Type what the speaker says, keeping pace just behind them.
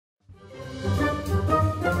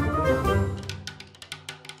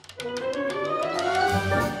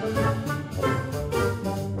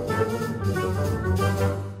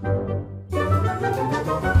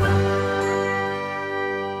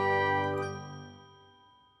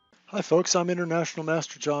Hi folks, I'm International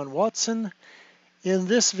Master John Watson. In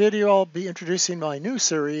this video I'll be introducing my new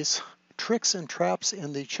series, Tricks and Traps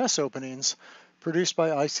in the Chess Openings, produced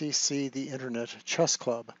by ICC, the Internet Chess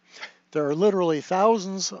Club. There are literally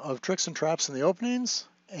thousands of tricks and traps in the openings,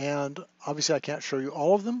 and obviously I can't show you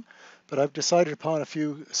all of them, but I've decided upon a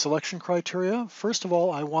few selection criteria. First of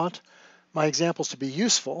all, I want my examples to be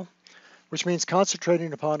useful, which means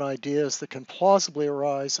concentrating upon ideas that can plausibly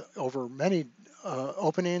arise over many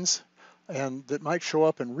openings and that might show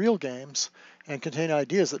up in real games and contain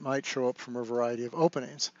ideas that might show up from a variety of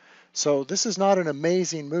openings. So this is not an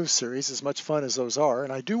amazing move series, as much fun as those are,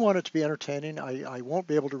 and I do want it to be entertaining. I won't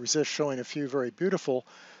be able to resist showing a few very beautiful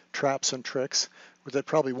traps and tricks that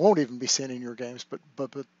probably won't even be seen in your games, but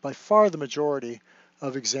by far the majority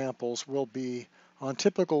of examples will be on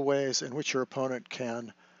typical ways in which your opponent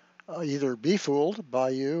can either be fooled by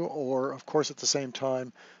you, or of course at the same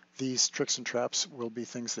time these tricks and traps will be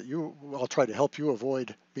things that I'll try to help you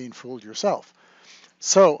avoid being fooled yourself.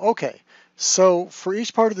 So for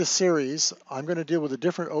each part of this series I'm going to deal with a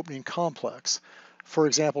different opening complex. For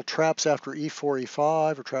example, traps after e4,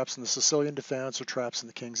 e5, or traps in the Sicilian defense, or traps in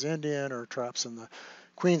the King's Indian, or traps in the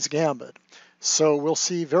Queen's Gambit. So we'll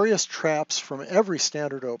see various traps from every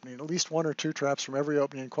standard opening, at least one or two traps from every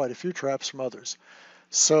opening and quite a few traps from others.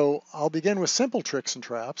 So I'll begin with simple tricks and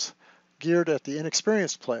traps geared at the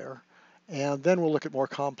inexperienced player, and then we'll look at more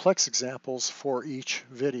complex examples for each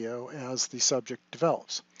video as the subject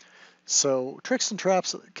develops. So tricks and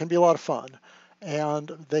traps can be a lot of fun, and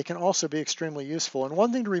they can also be extremely useful. And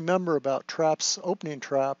one thing to remember about traps, opening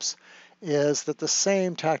traps, is that the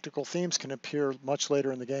same tactical themes can appear much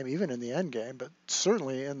later in the game, even in the end game, but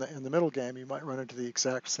certainly in the middle game you might run into the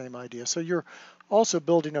exact same idea. So you're also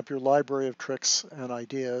building up your library of tricks and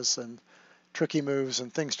ideas and tricky moves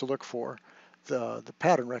and things to look for. The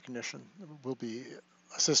pattern recognition will be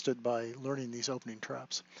assisted by learning these opening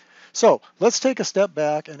traps. So let's take a step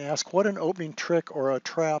back and ask what an opening trick or a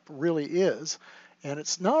trap really is. And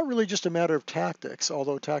it's not really just a matter of tactics,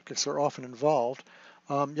 although tactics are often involved.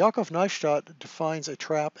 Yakov Neistat defines a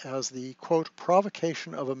trap as the, quote,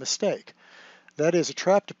 provocation of a mistake. That is, a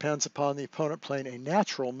trap depends upon the opponent playing a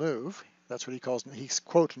natural move. That's what he calls it. He's,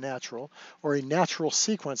 quote, natural, or a natural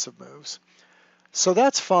sequence of moves. So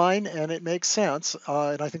that's fine, and it makes sense,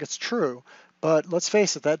 and I think it's true. But let's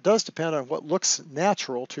face it, that does depend on what looks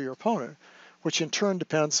natural to your opponent, which in turn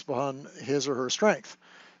depends upon his or her strength.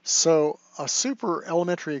 So a super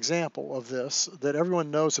elementary example of this that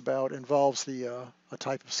everyone knows about involves a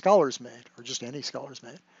type of scholar's mate, or just any scholar's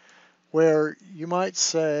mate, where you might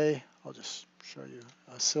say, I'll just show you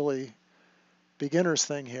a silly beginner's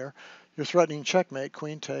thing here. You're threatening checkmate,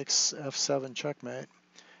 queen takes f7 checkmate.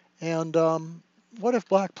 And what if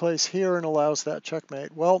black plays here and allows that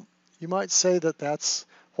checkmate? Well, you might say that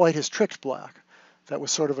white has tricked black. That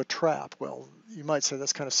was sort of a trap. Well, you might say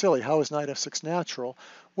that's kind of silly. How is knight f6 natural?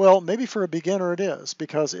 Well, maybe for a beginner it is,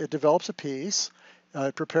 because it develops a piece,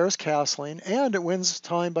 it prepares castling, and it wins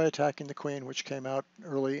time by attacking the queen, which came out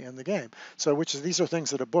early in the game. So these are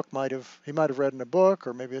things that he might have read in a book,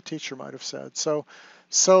 or maybe a teacher might have said. So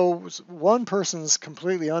one person's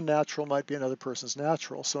completely unnatural might be another person's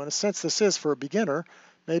natural. So in a sense, this is, for a beginner,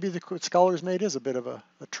 maybe the scholar's mate is a bit of a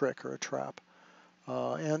trick or a trap.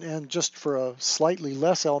 And just for a slightly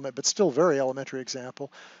less but still very elementary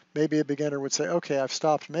example, maybe a beginner would say, okay, I've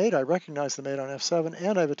stopped mate, I recognize the mate on f7,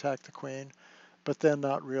 and I've attacked the queen, but then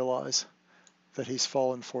not realize that he's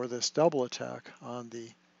fallen for this double attack on the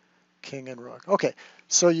king and rook. Okay,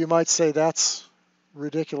 so you might say that's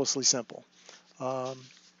ridiculously simple.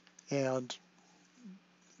 And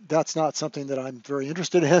that's not something that I'm very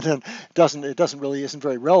interested in, and isn't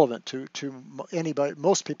very relevant to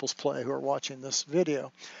most people's play who are watching this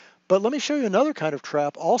video. But let me show you another kind of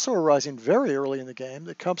trap also arising very early in the game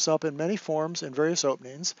that comes up in many forms in various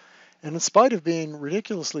openings. And in spite of being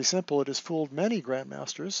ridiculously simple, it has fooled many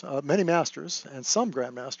masters, and some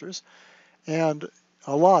grandmasters, and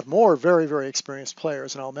a lot more very, very experienced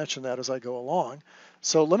players, and I'll mention that as I go along.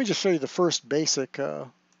 So let me just show you the first basic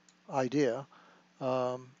idea,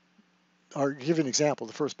 or give you an example,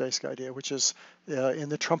 the first basic idea, which is in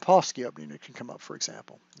the Trompowsky opening it can come up, for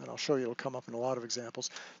example. And I'll show you it'll come up in a lot of examples.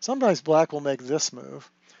 Sometimes black will make this move,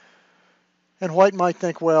 and white might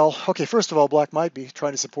think, well, okay, first of all, black might be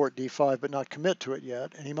trying to support d5 but not commit to it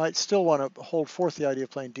yet, and he might still want to hold forth the idea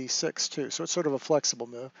of playing d6 too, so it's sort of a flexible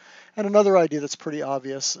move. And another idea that's pretty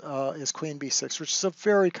obvious is queen b6, which is a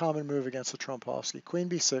very common move against the Trompowsky. Queen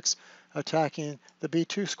b6 attacking the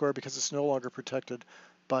b2 square because it's no longer protected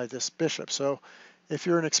by this bishop. So if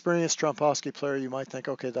you're an experienced Trompowsky player, you might think,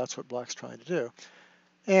 okay, that's what black's trying to do.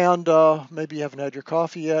 And maybe you haven't had your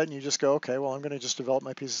coffee yet, and you just go, okay, well, I'm going to just develop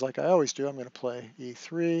my pieces like I always do. I'm going to play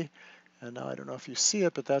E3, and now I don't know if you see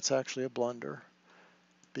it, but that's actually a blunder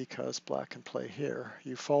because black can play here.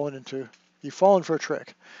 You've fallen for a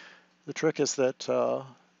trick. The trick is that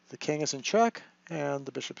the king is in check and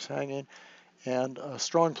the bishop is hanging, and a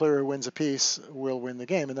strong player who wins a piece will win the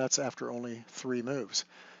game, and that's after only 3 moves.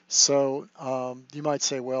 So you might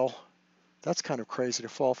say, well, that's kind of crazy to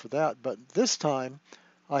fall for that, but this time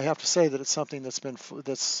I have to say that it's something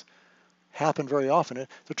that's happened very often.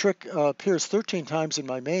 The trick appears 13 times in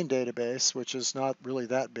my main database, which is not really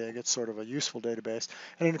that big. It's sort of a useful database,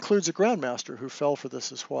 and it includes a grandmaster who fell for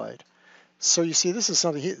this as white. So you see, this is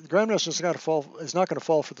something the grandmaster is not going to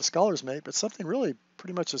fall for the scholar's mate, but something really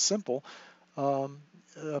pretty much as simple.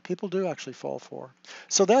 People do actually fall for.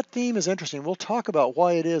 So that theme is interesting. We'll talk about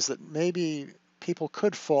why it is that maybe people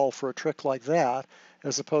could fall for a trick like that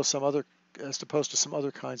as opposed to some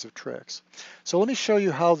other kinds of tricks. So let me show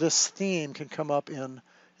you how this theme can come up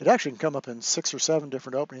it actually can come up in 6 or 7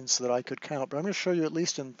 different openings that I could count, but I'm going to show you at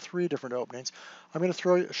least in 3 different openings. I'm going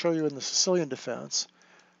to show you in the Sicilian defense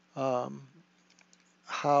how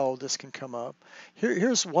this can come up.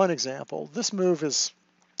 Here's one example. This move is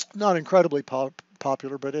not incredibly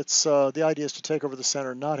popular, but it's the idea is to take over the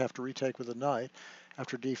center and not have to retake with a knight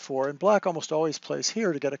after d4. And black almost always plays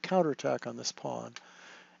here to get a counterattack on this pawn.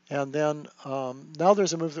 And then now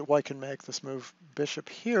there's a move that white can make, this move bishop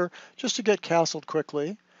here, just to get castled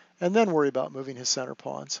quickly and then worry about moving his center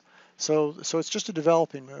pawns. So it's just a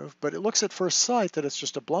developing move, but it looks at first sight that it's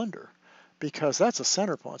just a blunder because that's a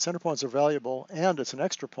center pawn. Center pawns are valuable, and it's an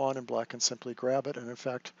extra pawn, and black can simply grab it, and in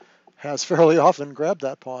fact has fairly often grabbed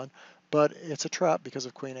that pawn, but it's a trap because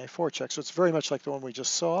of queen a4 check. So it's very much like the one we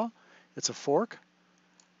just saw. It's a fork,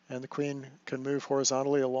 and the queen can move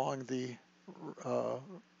horizontally along the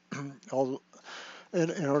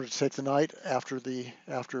in order to take the knight after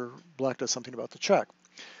black does something about the check.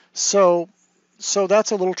 So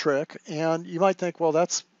that's a little trick, and you might think, well,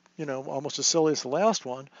 that's almost as silly as the last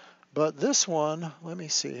one, but this one, let me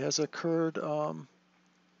see, has occurred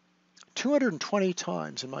 220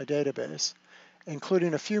 times in my database,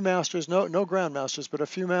 including a few masters, no grandmasters, but a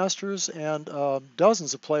few masters and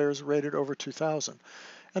dozens of players rated over 2,000.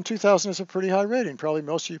 And 2,000 is a pretty high rating. Probably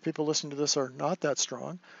most of you people listening to this are not that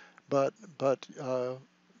strong, but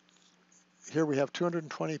here we have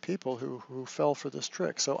 220 people who fell for this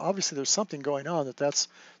trick. So obviously there's something going on that's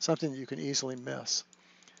something that you can easily miss.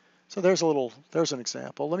 So there's an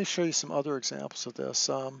example. Let me show you some other examples of this.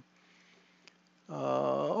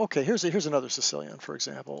 Okay, here's another Sicilian, for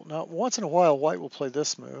example. Now, once in a while, white will play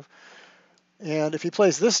this move. And if he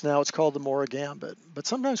plays this now, it's called the Mora Gambit. But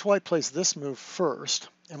sometimes white plays this move first.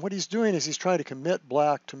 And what he's doing is he's trying to commit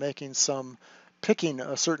black to picking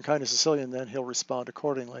a certain kind of Sicilian, then he'll respond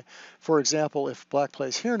accordingly. For example, if black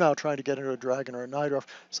plays here now, trying to get into a dragon or a knight off,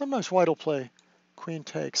 sometimes white will play queen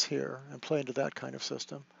takes here and play into that kind of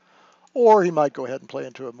system. Or he might go ahead and play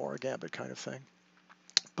into a Mora Gambit kind of thing.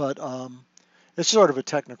 But it's sort of a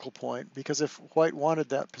technical point, because if white wanted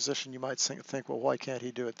that position, you might think, well, why can't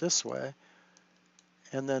he do it this way?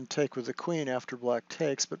 And then take with the queen after black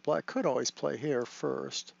takes, but black could always play here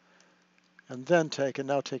first and then take, and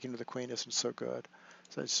now taking to the queen isn't so good.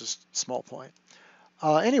 So it's just a small point.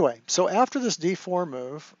 Anyway, so after this d4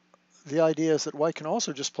 move, the idea is that white can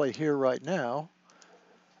also just play here right now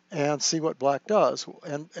and see what black does.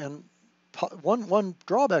 And one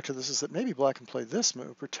drawback to this is that maybe black can play this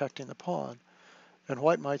move, protecting the pawn. And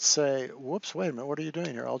white might say, whoops, wait a minute, what are you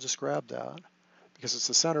doing here? I'll just grab that, because it's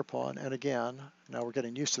the center pawn. And again, now we're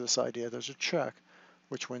getting used to this idea. There's a check,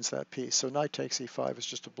 which wins that piece. So knight takes e5 is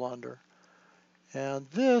just a blunder. And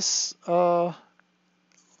this, let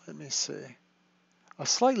me see, a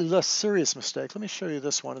slightly less serious mistake. Let me show you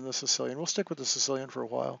this one in the Sicilian. We'll stick with the Sicilian for a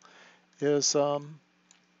while. Is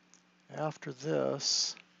after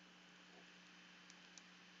this,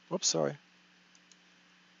 whoops, sorry,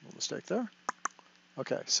 little mistake there.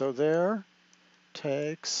 Okay, so there,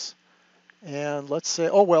 takes, and let's say,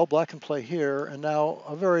 oh well, black can play here, and now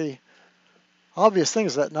a very obvious thing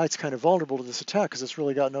is that knight's kind of vulnerable to this attack because it's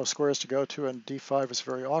really got no squares to go to, and d5 is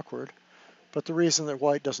very awkward. But the reason that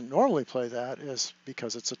white doesn't normally play that is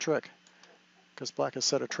because it's a trick. Because black has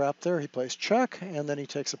set a trap there, he plays check, and then he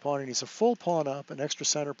takes a pawn, and he's a full pawn up, an extra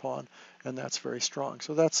center pawn, and that's very strong.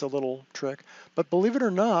 So that's a little trick. But believe it or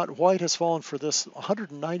not, white has fallen for this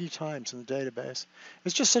 190 times in the database.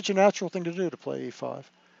 It's just such a natural thing to do, to play e5.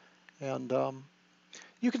 And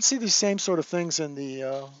you can see these same sort of things in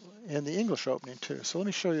the English opening too. So let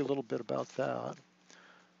me show you a little bit about that.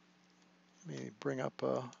 Let me bring up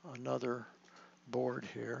another board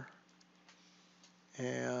here.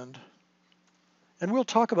 And we'll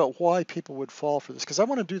talk about why people would fall for this, because I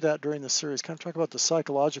want to do that during this series, kind of talk about the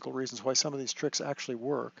psychological reasons why some of these tricks actually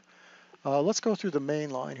work. Let's go through the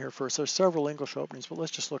main line here first. There's several English openings, but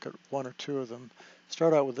let's just look at one or two of them.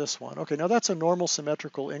 Start out with this one. Okay, now that's a normal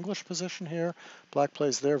symmetrical English position here. Black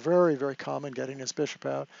plays there, very, very common, getting his bishop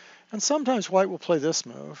out. And sometimes white will play this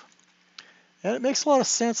move. And it makes a lot of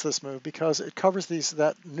sense, this move, because it covers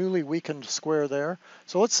that newly weakened square there.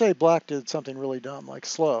 So let's say black did something really dumb, like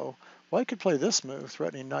slow. White could play this move,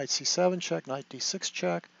 threatening knight c7 check, knight d6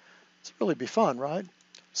 check. It's really be fun, right?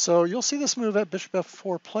 So you'll see this move at bishop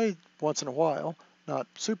f4 played once in a while. Not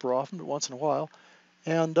super often, but once in a while.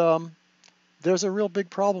 And there's a real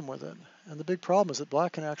big problem with it. And the big problem is that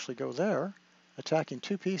black can actually go there, attacking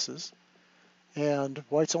two pieces. And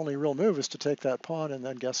white's only real move is to take that pawn, and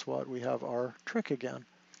then guess what? We have our trick again.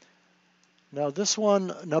 Now this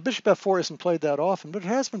one, bishop f4 isn't played that often, but it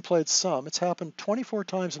has been played some. It's happened 24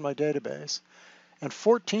 times in my database, and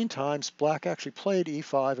 14 times black actually played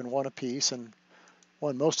e5 and won a piece and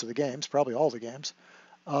won most of the games, probably all the games.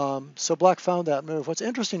 So black found that move. What's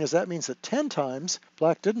interesting is that means that 10 times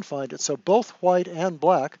black didn't find it, so both white and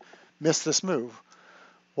black missed this move.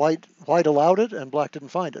 White allowed it, and black didn't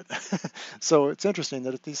find it. So it's interesting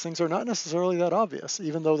that these things are not necessarily that obvious,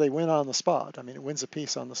 even though they win on the spot. I mean, it wins a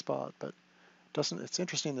piece on the spot, but it's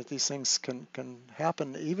interesting that these things can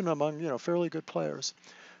happen even among fairly good players.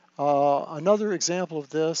 Another example of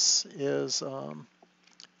this is let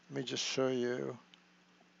me just show you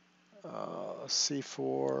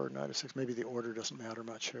c4, knight f6. Maybe the order doesn't matter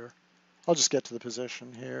much here. I'll just get to the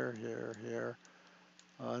position here,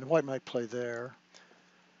 and white might play there.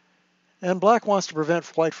 And black wants to prevent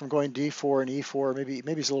white from going d4 and e4.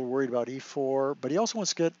 Maybe he's a little worried about e4, but he also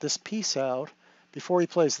wants to get this piece out before he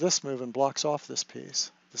plays this move and blocks off this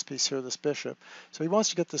piece here, this bishop. So he wants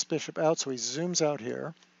to get this bishop out, so he zooms out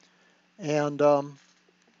here, and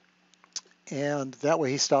that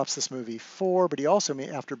way he stops this move e4, but he also,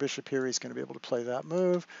 after bishop here, he's going to be able to play that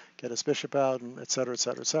move, get his bishop out, and et cetera, et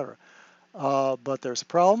cetera, et cetera. But there's a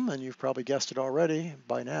problem, and you've probably guessed it already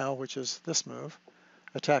by now, which is this move.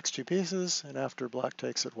 Attacks two pieces, and after black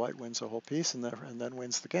takes it, white wins a whole piece and then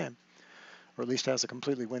wins the game, or at least has a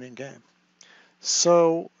completely winning game.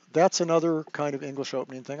 So that's another kind of English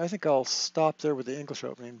opening thing. I think I'll stop there with the English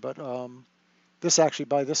opening, but this actually,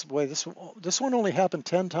 by this way, this one only happened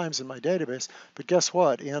 10 times in my database, but guess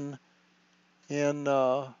what? In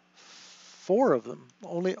 4 of them,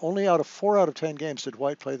 only out of 4 out of 10 games did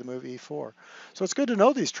white play the move e4. So it's good to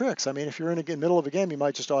know these tricks. I mean, if you're in the middle of a game, you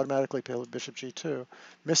might just automatically play bishop g2,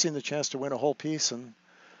 missing the chance to win a whole piece and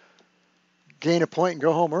gain a point and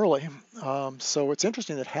go home early. So it's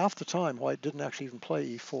interesting that half the time white didn't actually even play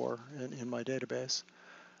e4 in my database.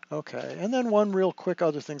 Okay, and then one real quick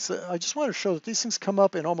other thing. So I just want to show that these things come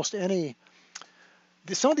up in almost any.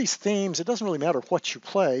 Some of these themes, it doesn't really matter what you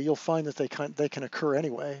play. You'll find that they can occur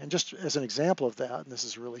anyway. And just as an example of that, and this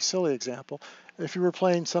is a really silly example, if you were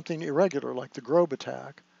playing something irregular like the Grobe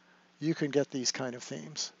attack, you can get these kind of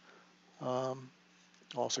themes.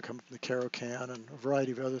 Also come from the Caro-Kann and a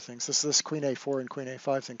variety of other things. This Queen A4 and Queen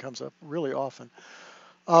A5 thing comes up really often.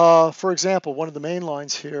 For example, one of the main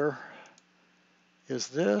lines here is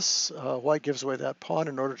this. White gives away that pawn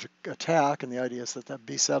in order to attack, and the idea is that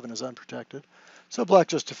B7 is unprotected. So black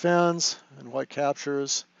just defends, and white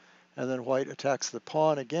captures, and then white attacks the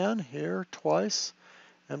pawn again here twice.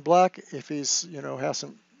 And black, if he's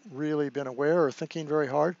hasn't really been aware or thinking very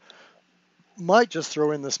hard, might just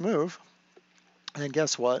throw in this move. And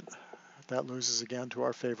guess what? That loses again to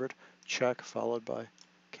our favorite check, followed by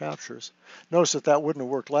captures. Notice that wouldn't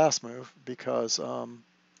have worked last move because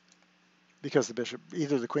the bishop,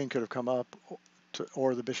 either the queen could have come up,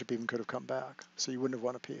 or the bishop even could have come back. So you wouldn't have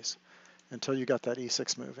won a piece until you got that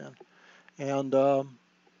e6 move in. And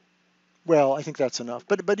well, I think that's enough.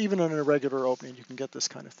 But even in an irregular opening, you can get this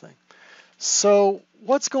kind of thing. So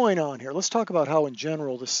what's going on here? Let's talk about how in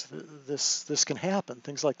general this can happen.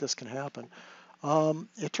 Things like this can happen.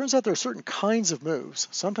 It turns out there are certain kinds of moves,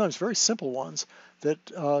 sometimes very simple ones,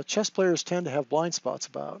 that chess players tend to have blind spots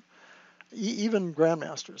about, even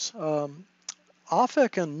grandmasters.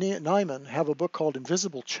 Offek and Nyman have a book called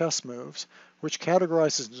Invisible Chess Moves, which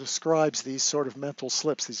categorizes and describes these sort of mental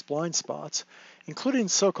slips, these blind spots, including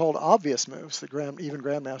so-called obvious moves that even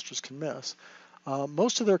grandmasters can miss.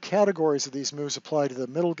 Most of their categories of these moves apply to the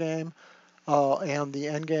middle game and the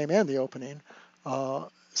end game and the opening.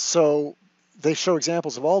 So they show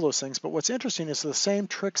examples of all those things, but what's interesting is the same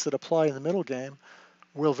tricks that apply in the middle game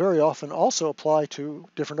will very often also apply to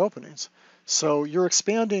different openings. So you're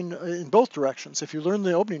expanding in both directions. If you learn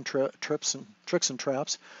the opening tricks and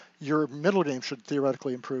traps, your middle game should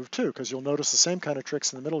theoretically improve too, because you'll notice the same kind of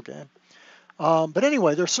tricks in the middle game. But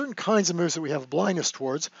anyway, there are certain kinds of moves that we have blindness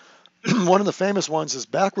towards. One of the famous ones is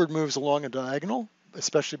backward moves along a diagonal,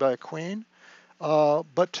 especially by a queen.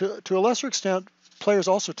 But to a lesser extent, players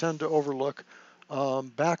also tend to overlook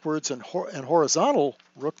backwards and horizontal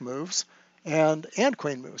rook moves and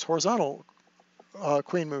queen moves. Horizontal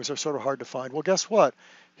queen moves are sort of hard to find. Well, guess what?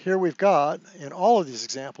 Here we've got, in all of these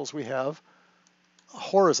examples, we have a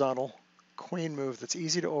horizontal queen move that's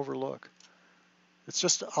easy to overlook. It's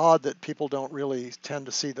just odd that people don't really tend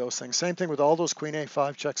to see those things. Same thing with all those queen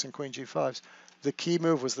a5 checks and queen g5s. The key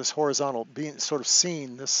move was this horizontal, being sort of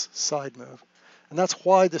seeing this side move. And that's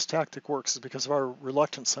why this tactic works, is because of our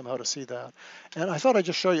reluctance somehow to see that. And I thought I'd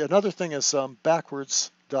just show you another thing is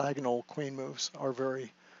backwards diagonal queen moves are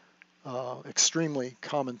very extremely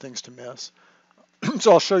common things to miss.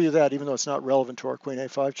 So I'll show you that even though it's not relevant to our queen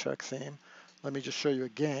a5 check theme. Let me just show you a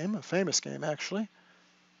game, a famous game actually,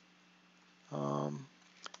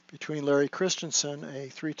 between Larry Christensen, a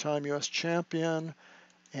three-time US champion,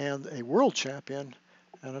 and a world champion,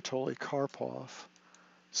 Anatoly Karpov.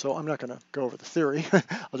 So I'm not going to go over the theory.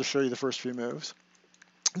 I'll just show you the first few moves.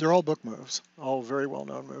 They're all book moves, all very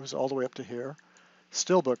well-known moves, all the way up to here.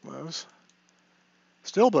 Still book moves.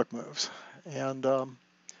 Still book moves. And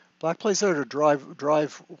black plays there to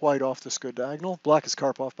drive white off this good diagonal. Black is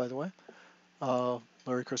Karpov, by the way.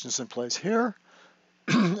 Larry Christensen plays here.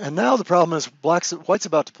 And now the problem is white's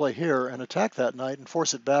about to play here and attack that knight and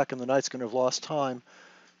force it back, and the knight's going to have lost time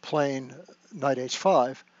playing knight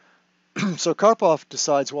h5. So Karpov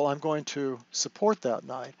decides, well, I'm going to support that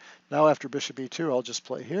knight. Now after bishop e2, I'll just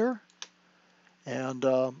play here, and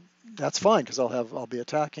that's fine because I'll be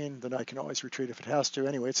attacking. The knight can always retreat if it has to.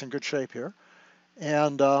 Anyway, it's in good shape here.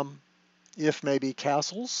 And if maybe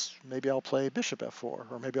castles, maybe I'll play bishop f4,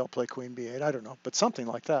 or maybe I'll play queen b8. I don't know, but something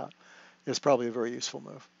like that is probably a very useful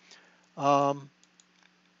move.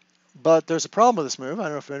 But there's a problem with this move. I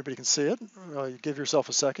don't know if anybody can see it. You give yourself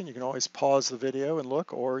a second. You can always pause the video and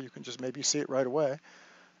look, or you can just maybe see it right away.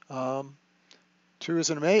 To his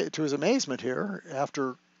amazement here,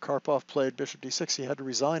 after Karpov played bishop d6, he had to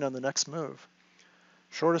resign on the next move.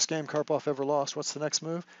 Shortest game Karpov ever lost. What's the next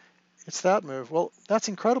move? It's that move. Well, that's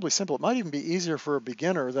incredibly simple. It might even be easier for a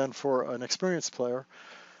beginner than for an experienced player,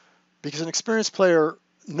 because an experienced player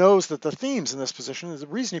knows that the themes in this position, the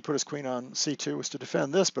reason he put his queen on c2 was to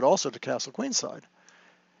defend this, but also to castle queenside.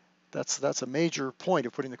 That's a major point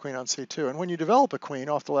of putting the queen on c2. And when you develop a queen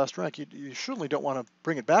off the last rank, you surely don't want to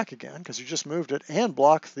bring it back again, because you just moved it and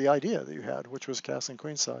blocked the idea that you had, which was castling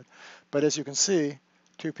queenside. But as you can see,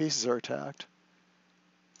 two pieces are attacked,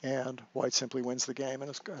 and white simply wins the game,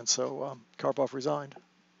 and so Karpov resigned.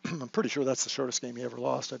 I'm pretty sure that's the shortest game he ever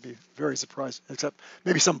lost. I'd be very surprised, except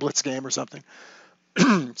maybe some blitz game or something.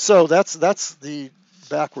 So that's the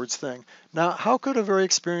backwards thing. Now, how could a very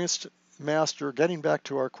experienced master, getting back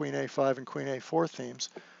to our queen a5 and queen a4 themes,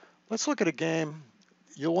 let's look at a game.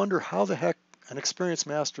 You'll wonder how the heck an experienced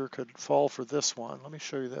master could fall for this one. Let me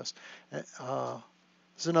show you this. This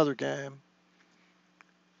is another game.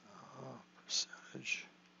 Percentage.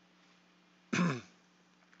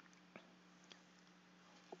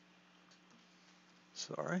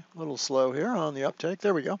 Sorry, a little slow here on the uptake.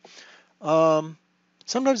 There we go.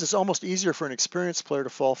 Sometimes it's almost easier for an experienced player to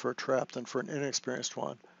fall for a trap than for an inexperienced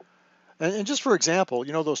one. And just for example,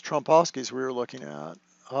 you know those Trompovskys we were looking at.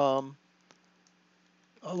 A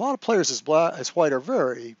lot of players as white are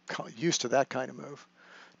very used to that kind of move,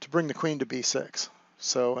 to bring the queen to b6.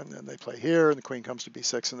 So, and then they play here, and the queen comes to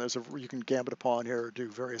b6, and you can gambit a pawn here or do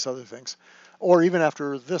various other things. Or even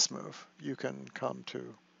after this move, you can come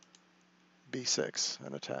to b6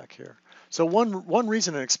 and attack here. So one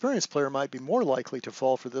reason an experienced player might be more likely to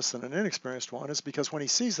fall for this than an inexperienced one is because when he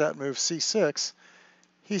sees that move c6,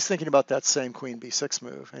 he's thinking about that same queen b6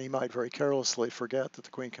 move, and he might very carelessly forget that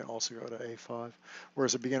the queen can also go to a5,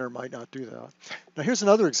 whereas a beginner might not do that. Now here's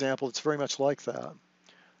another example that's very much like that,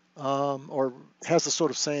 or has the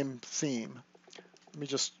sort of same theme. Let me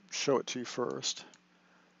just show it to you first.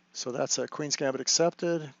 So that's a queen's gambit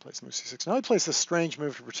accepted, plays move c6. Now he plays this strange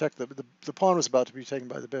move to protect the pawn was about to be taken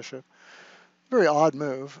by the bishop. Very odd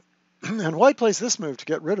move. And white plays this move to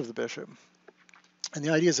get rid of the bishop. And the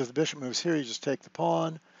idea is if the bishop moves here, you just take the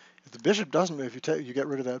pawn. If the bishop doesn't move, you get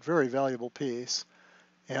rid of that very valuable piece.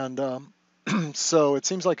 And so it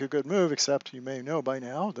seems like a good move, except you may know by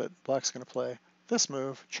now that black's going to play this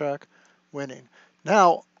move, check, winning.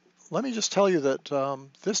 Now, let me just tell you that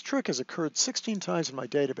this trick has occurred 16 times in my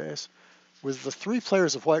database with the 3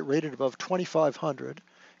 players of white rated above 2,500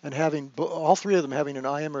 and having all three of them having an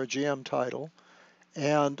IM or a GM title.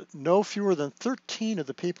 And no fewer than 13 of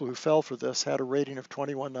the people who fell for this had a rating of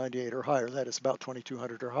 2198 or higher. That is about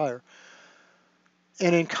 2200 or higher.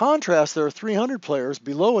 And in contrast, there are 300 players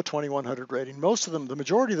below a 2100 rating, most of them, the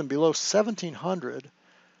majority of them below 1700,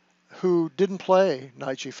 who didn't play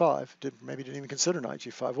knight g5, maybe didn't even consider knight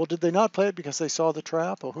g5. Well, did they not play it because they saw the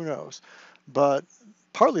trap? Well, who knows? But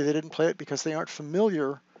partly they didn't play it because they aren't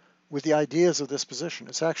familiar with the ideas of this position.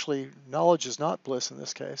 It's actually, knowledge is not bliss in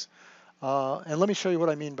this case. And let me show you what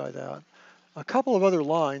I mean by that. A couple of other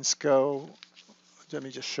lines go, let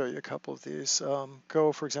me just show you a couple of these.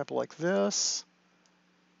 Go, for example, like this,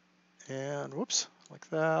 and whoops, like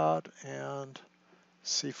that, and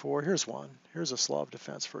c4. Here's one. Here's a Slav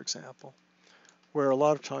defense, for example, where a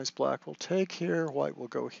lot of times black will take here, white will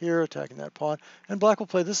go here, attacking that pawn, and black will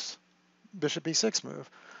play this bishop b6 move.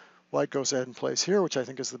 White goes ahead and plays here, which I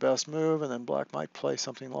think is the best move, and then black might play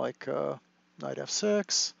something like knight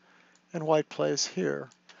f6, and white plays here,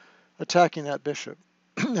 attacking that bishop.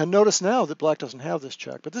 And notice now that black doesn't have this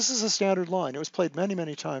check, but this is a standard line. It was played many,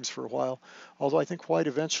 many times for a while, although I think white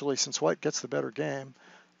eventually, since white gets the better game,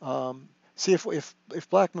 see if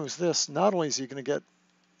black moves this, not only is he going to get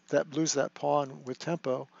that, lose that pawn with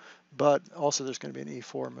tempo, but also there's going to be an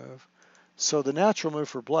e4 move. So the natural move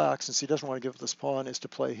for black, since he doesn't want to give up this pawn, is to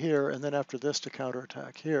play here, and then after this to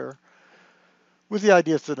counterattack here, with the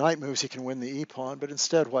idea if the knight moves he can win the e-pawn, but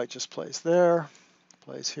instead white just plays there,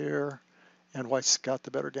 plays here, and white's got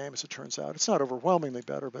the better game as it turns out. It's not overwhelmingly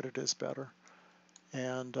better, but it is better.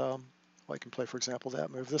 And white can play, for example,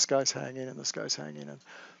 that move. This guy's hanging and this guy's hanging, and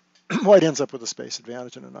white ends up with a space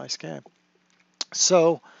advantage and a nice game.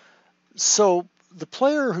 So the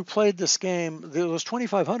player who played this game, those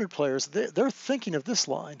 2,500 players, they're thinking of this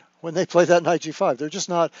line when they play that knight g5. They're just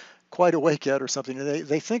not quite awake yet or something.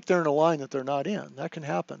 They think they're in a line that they're not in. That can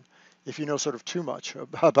happen if you know sort of too much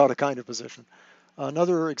about a kind of position.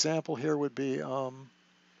 Another example here would be, let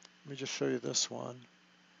me just show you this one.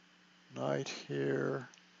 Knight here,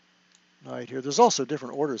 knight here. There's also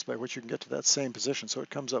different orders by which you can get to that same position, so it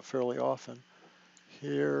comes up fairly often.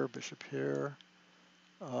 Here, bishop here,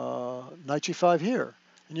 knight g5 here.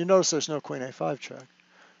 And you notice there's no queen a5 check.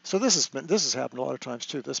 So this has happened a lot of times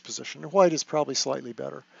too, this position. And white is probably slightly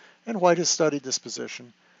better. And white has studied this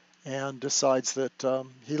position and decides that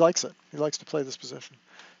he likes it. He likes to play this position.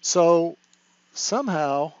 So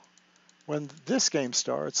somehow, when this game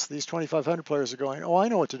starts, these 2,500 players are going, oh, I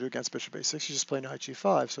know what to do against bishop a6. You just play knight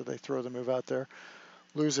g5. So they throw the move out there,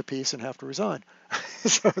 lose a piece, and have to resign.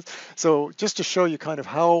 So just to show you kind of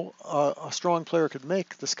how a strong player could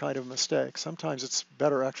make this kind of mistake, sometimes it's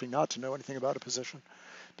better actually not to know anything about a position,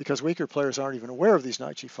 because weaker players aren't even aware of these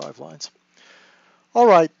knight g5 lines. All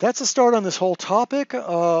right, that's a start on this whole topic.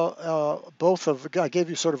 I gave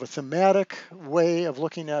you sort of a thematic way of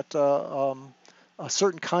looking at a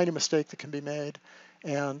certain kind of mistake that can be made,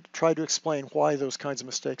 and tried to explain why those kinds of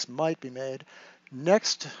mistakes might be made.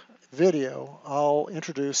 Next video, I'll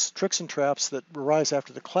introduce tricks and traps that arise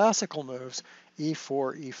after the classical moves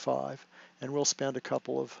e4, e5, and we'll spend a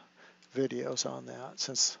couple of videos on that,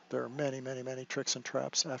 since there are many, many, many tricks and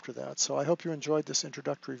traps after that. So I hope you enjoyed this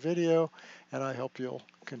introductory video, and I hope you'll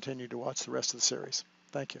continue to watch the rest of the series.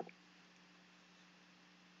 Thank you.